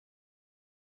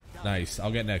Nice.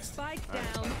 I'll get next. Spike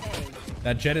down A.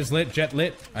 That jet is lit. Jet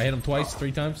lit. I hit him twice,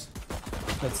 3 times.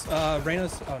 That's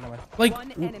Reyna's. Oh no. Like,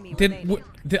 One enemy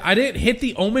I didn't hit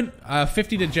the omen.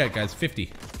 50 to jet, guys.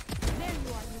 50.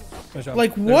 Good job.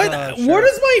 Like There's, what? What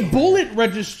Sheriff. is my bullet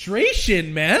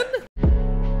registration, man?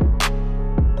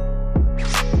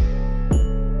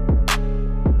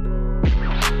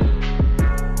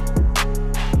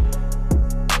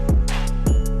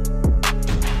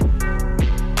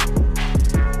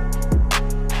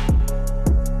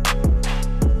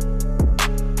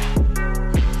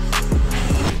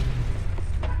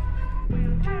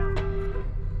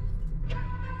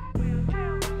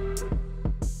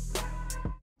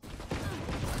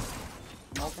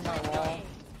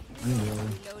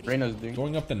 Reyna's doing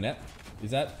Going up the net.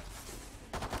 Is that?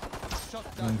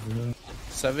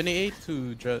 78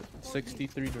 to Jet,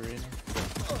 63 to Reyna.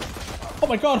 Oh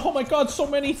my god! Oh my god! So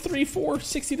many. 3, 4,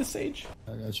 60 to Sage.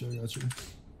 I got you. I got you.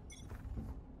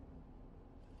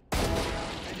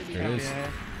 There it is.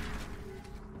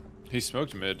 He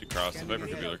smoked mid across. The Viper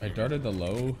could be I looking. darted the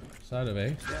low side of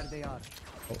A.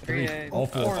 Oh, 3. 3A. All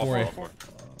 4. 4A. Good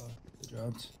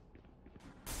job.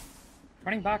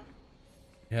 Running back.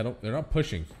 Yeah, they're not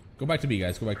pushing. Go back to B,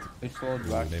 guys. Go back. They slowed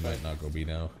Ooh, back. they might not go B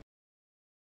now.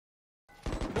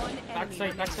 One enemy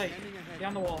Backside, backside.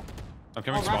 Behind the wall. I'm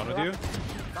coming spawn with you.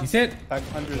 He's hit. Back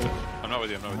under the. I'm not with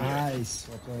you. I'm not with you. Nice.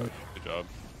 Okay. Good job.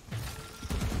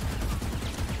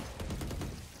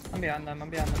 I'm behind them. I'm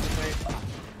behind them. Just wait.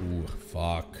 Ooh,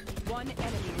 fuck. One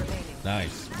enemy remaining.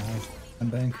 Nice. Nice.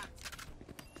 And bank.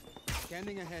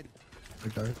 Scanning ahead.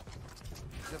 Big dart.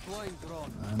 Deploying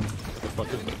drone. And What the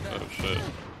fuck is that? Oh shit.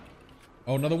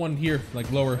 Oh, another one here,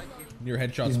 like lower, near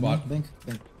headshot spot. Bank.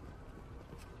 Bank. Do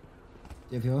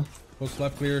you have heal? Post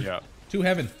left clear. Yeah. 2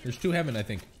 heaven. There's 2 heaven, I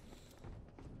think.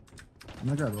 I'm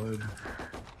gonna grab wood.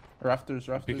 Rafters.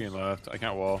 Peeking left. I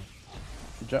can't wall.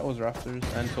 The Jet was rafters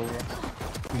and Silver.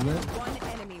 You lit? One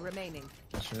enemy remaining.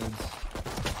 Sheds.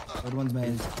 Third one's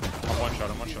maze. I'm one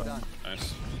shot. I'm one shot.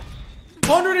 Nice.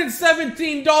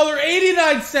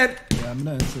 $117.89. Yeah, I'm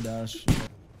gonna insta dash.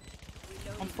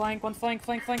 One flank. One flank.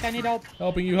 Flank. Flank. I need help.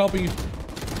 Helping you, helping you.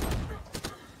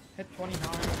 Hit 29.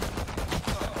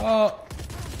 Oh.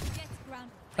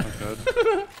 I'm good.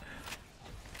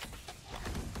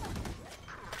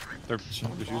 They're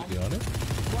Be on it.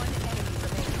 One enemy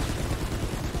remaining.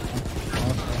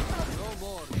 No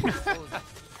more.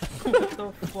 What the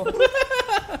fuck?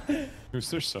 Who's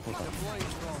there so long? Deploying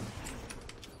drone.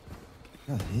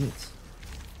 Got hit.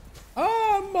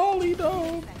 Ah, Molly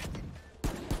dog.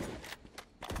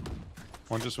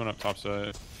 One just went up top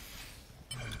side.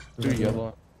 2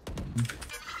 yellow.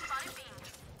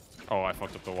 Oh, I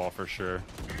fucked up the wall for sure.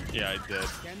 Yeah, I did.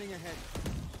 Scanning ahead.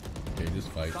 Okay, just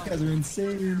fight. You guys are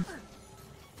insane.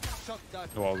 Shot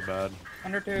that. The wall's bad.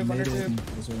 Under tube. Made Under open.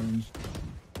 tube. Was orange.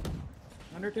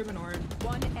 Under tube and orange.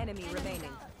 One enemy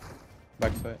remaining.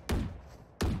 Backside.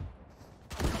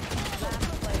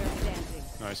 Last player standing.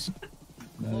 Nice.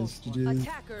 Nice. GG.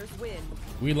 Attackers win.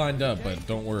 We lined up, but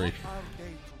don't worry.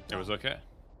 It was okay.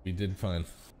 We did fine.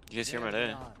 You guys hear my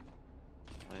day?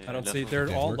 I don't see. They're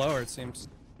Okay, all work. lower. It seems.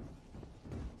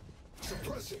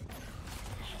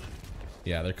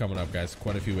 Yeah, they're coming up, guys.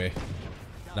 Quite a few A.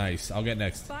 Nice. I'll get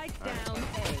next. Spike down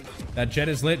A. That jet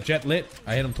is lit. Jet lit.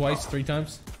 I hit him twice, 3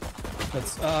 times.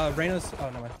 That's Reyna's. Oh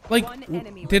no. Like, One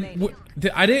enemy remaining.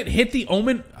 I didn't hit the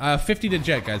omen. 50 to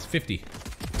jet, guys. 50.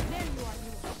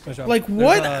 Good job. Like There's,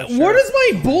 what? What Sheriff. is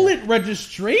my bullet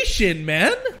registration,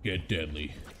 man? Get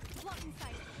deadly.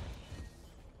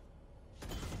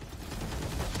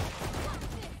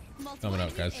 Coming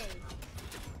up, guys.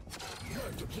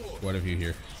 What have you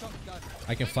here?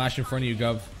 I can flash in front of you,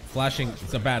 Gov. Flashing,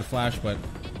 it's a bad flash, but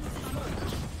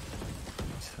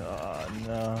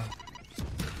No.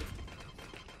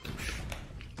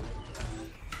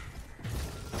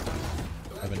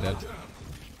 I've been dead.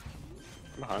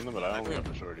 Behind them, but I only have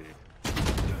a shorty.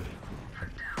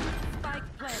 Spike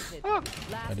planted.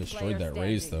 Last I destroyed player that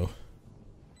raise, standing. though.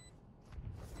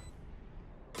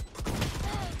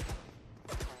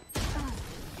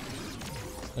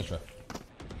 Nice try.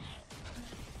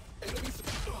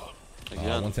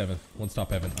 Again. One's heaven. One's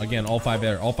top heaven. Again, all 5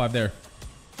 there. All 5 there.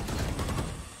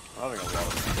 I think I'm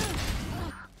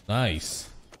low. Nice.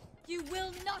 You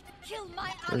will not kill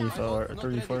my 34.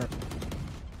 34.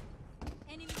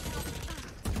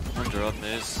 Under up,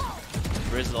 Maze.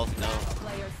 Raise it off now.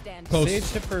 Player standing. Post. Sage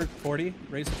hit for 40.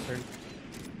 Raise it 30.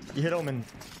 You hit Omen.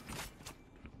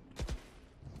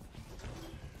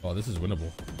 Oh, this is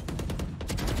winnable.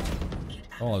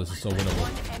 Oh, this is so winnable.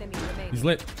 One enemy remaining. He's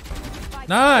lit. Spike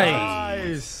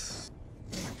Nice.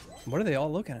 What are they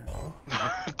all looking at?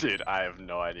 Dude, I have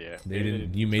no idea. They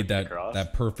didn't. You made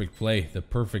that perfect play, the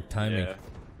perfect timing. Yeah.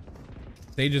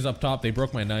 Sage is up top. They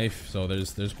broke my knife, so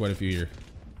there's quite a few here.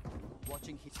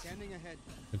 Watching, he's standing ahead.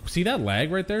 See that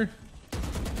lag right there?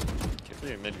 Okay, for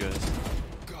your mid guys.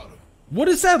 What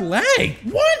is that lag?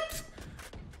 What?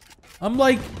 I'm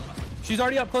like, She's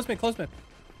already up. Close mid. Close mid.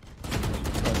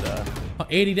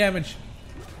 80 damage.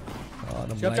 Oh,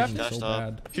 I'm Jump, lagging jump. so Dashed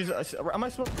bad. She's. Am I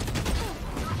supposed?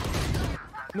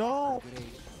 No.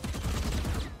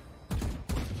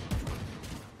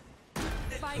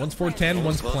 One's 410,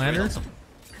 one's Close, planner. close.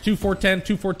 2 410,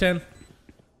 2 410.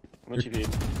 What you need?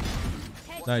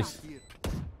 Nice.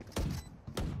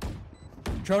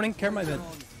 Droning. Care my mid.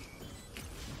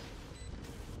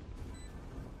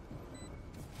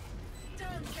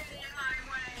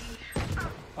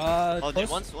 Oh, dude,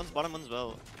 Close. one's bottom, one's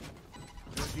well.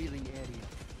 Revealing area.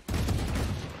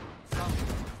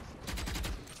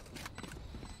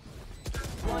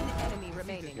 One enemy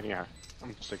remaining. Getting out.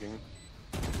 I'm sticking.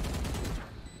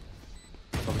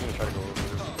 I'm gonna try to go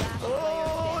over.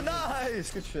 Oh,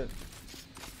 nice. Good shit.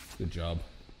 Good job.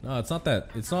 No, it's not that.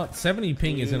 It's not 70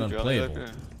 ping isn't Drone unplayable.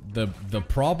 lurker. The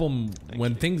problem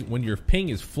when your ping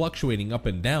is fluctuating up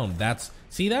and down,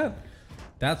 see that?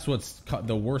 That's what's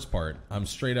the worst part. I'm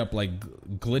straight up like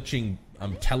glitching,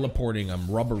 I'm teleporting, I'm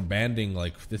rubber banding,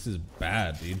 like this is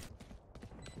bad, dude.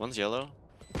 One's yellow.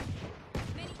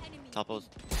 Top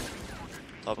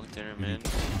container, man.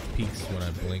 Peaks when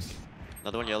I blink.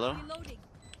 Another one yellow.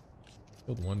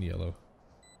 Killed one yellow.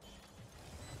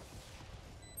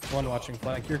 One watching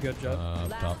flank. You're good, Joe. Top.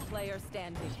 Last player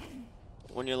standing.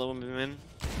 One yellow, one min.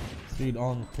 Dude,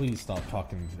 please stop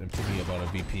talking to me about a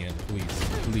VPN, please.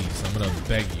 Please, I'm gonna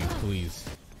beg you, please.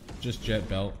 Just jet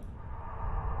belt.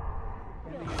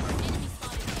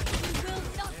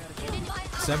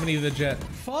 70 to the jet.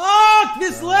 Fuck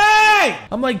this leg!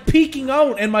 I'm like peeking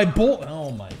out and my bolt.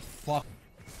 Oh my fuck.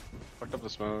 Fucked up the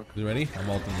smoke. You ready? I'm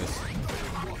ulting this.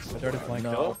 I started flank.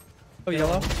 No. Oh,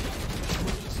 yellow.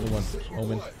 Good one.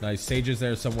 Omen. Nice. Sage is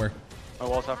there somewhere. My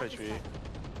wall's half HP.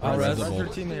 I'll res the Res your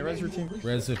bolt. teammate. Res your team.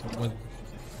 Res if when.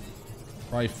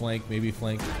 Probably flank, maybe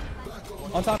flank.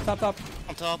 On top.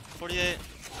 On top, 48.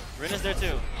 Rin is there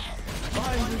too.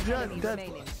 Behind the jet. Enemy Dead.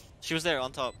 remaining. She was there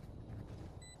on top.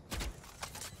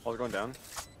 Wall's going down.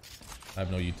 I have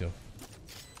no util.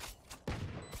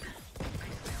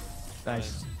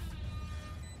 Nice.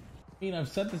 I mean, I've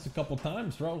said this a couple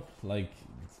times, bro. Like,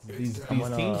 these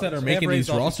gonna- teams that are Have making these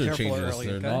Razor, be roster careful changes, early,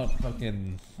 they're okay? not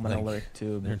fucking. I'm gonna like, alert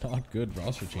too. they're not good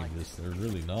roster changes. They're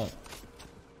really not.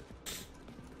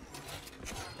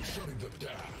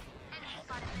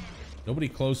 Nobody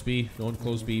close B. No one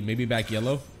close B. Maybe back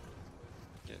yellow.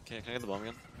 Okay, can I get the bomb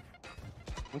again?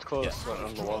 One's close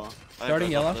on the wall. I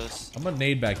Starting have yellow. this. I'm gonna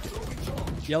nade back.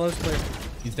 Yellow's clear.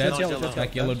 He's dead. Jet's yellow, jet's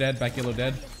Back yellow. yellow dead. Back yellow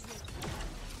dead.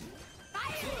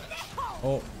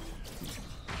 Oh.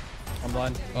 I'm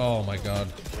blind. Oh my god.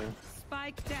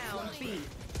 Spike down B.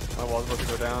 My wall's about to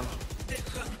go down.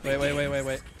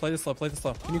 Wait. Play this slow.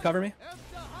 Can you cover me?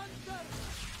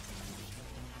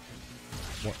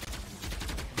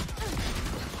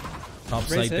 Top Raise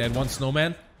site hit. dead. One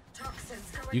snowman.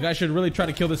 You guys should really try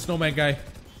to kill this snowman guy.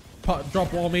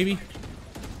 Drop wall maybe.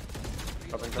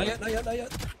 Not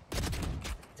yet.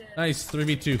 Nice.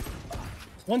 3v2.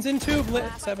 One's in two. Lit.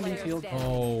 70 field.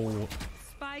 Oh.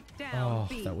 Spike down Oh,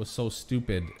 B. that was so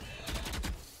stupid.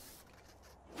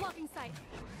 Blocking sight.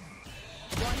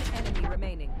 One enemy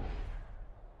remaining.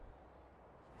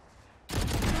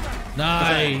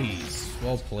 Nice.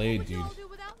 Well played, dude. Do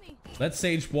without me. Let's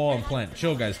sage wall and plant.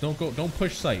 Chill, guys. Don't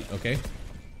push site, okay?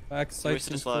 Back sight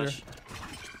Wasted a seems clear. slash.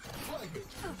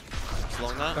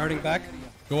 Long that. Starting back.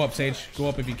 Go up, Sage. Go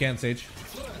up if you can, Sage.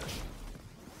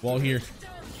 Wall here.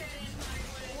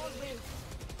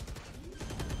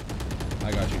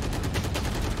 I got you.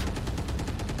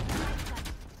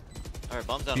 Alright,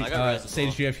 bomb down. I got res as Sage,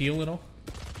 well. do you have heal at all?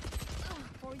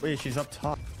 Wait, she's up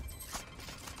top.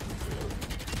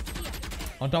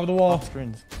 On top of the wall. Top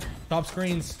screens. Top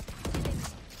screens.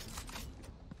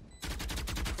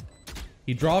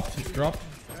 He dropped. He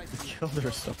killed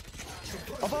her so.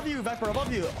 Above you, Viper,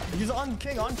 above you. He's on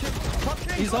king, Top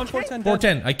king. He's on 410.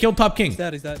 410. I killed top king. He's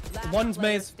dead. Last One's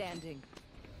player maze. standing.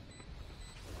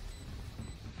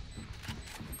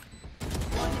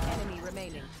 One enemy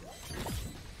remaining.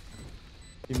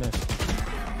 He missed.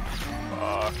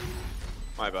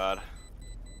 My bad.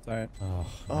 Alright.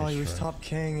 Oh, he was top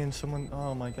king and someone.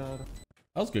 Oh my god.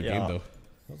 That was a good Yeah. game, though.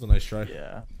 That was a nice try.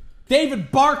 Yeah.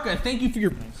 David Barca, thank you for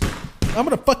your... I'm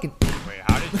gonna fucking... Wait,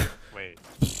 how did you... Wait.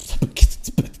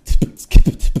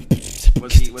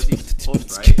 Was he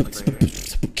post right? Like right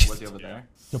here? Was he over there?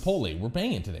 Chipotle, we're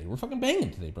banging today. We're fucking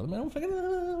banging today, brother. Man, we're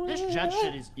fucking. This jet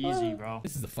shit is easy, bro.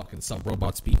 This is the fucking sub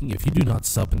robot speaking. If you do not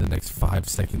sub in the next 5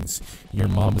 seconds, your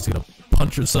mom is gonna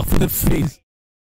punch herself in the face.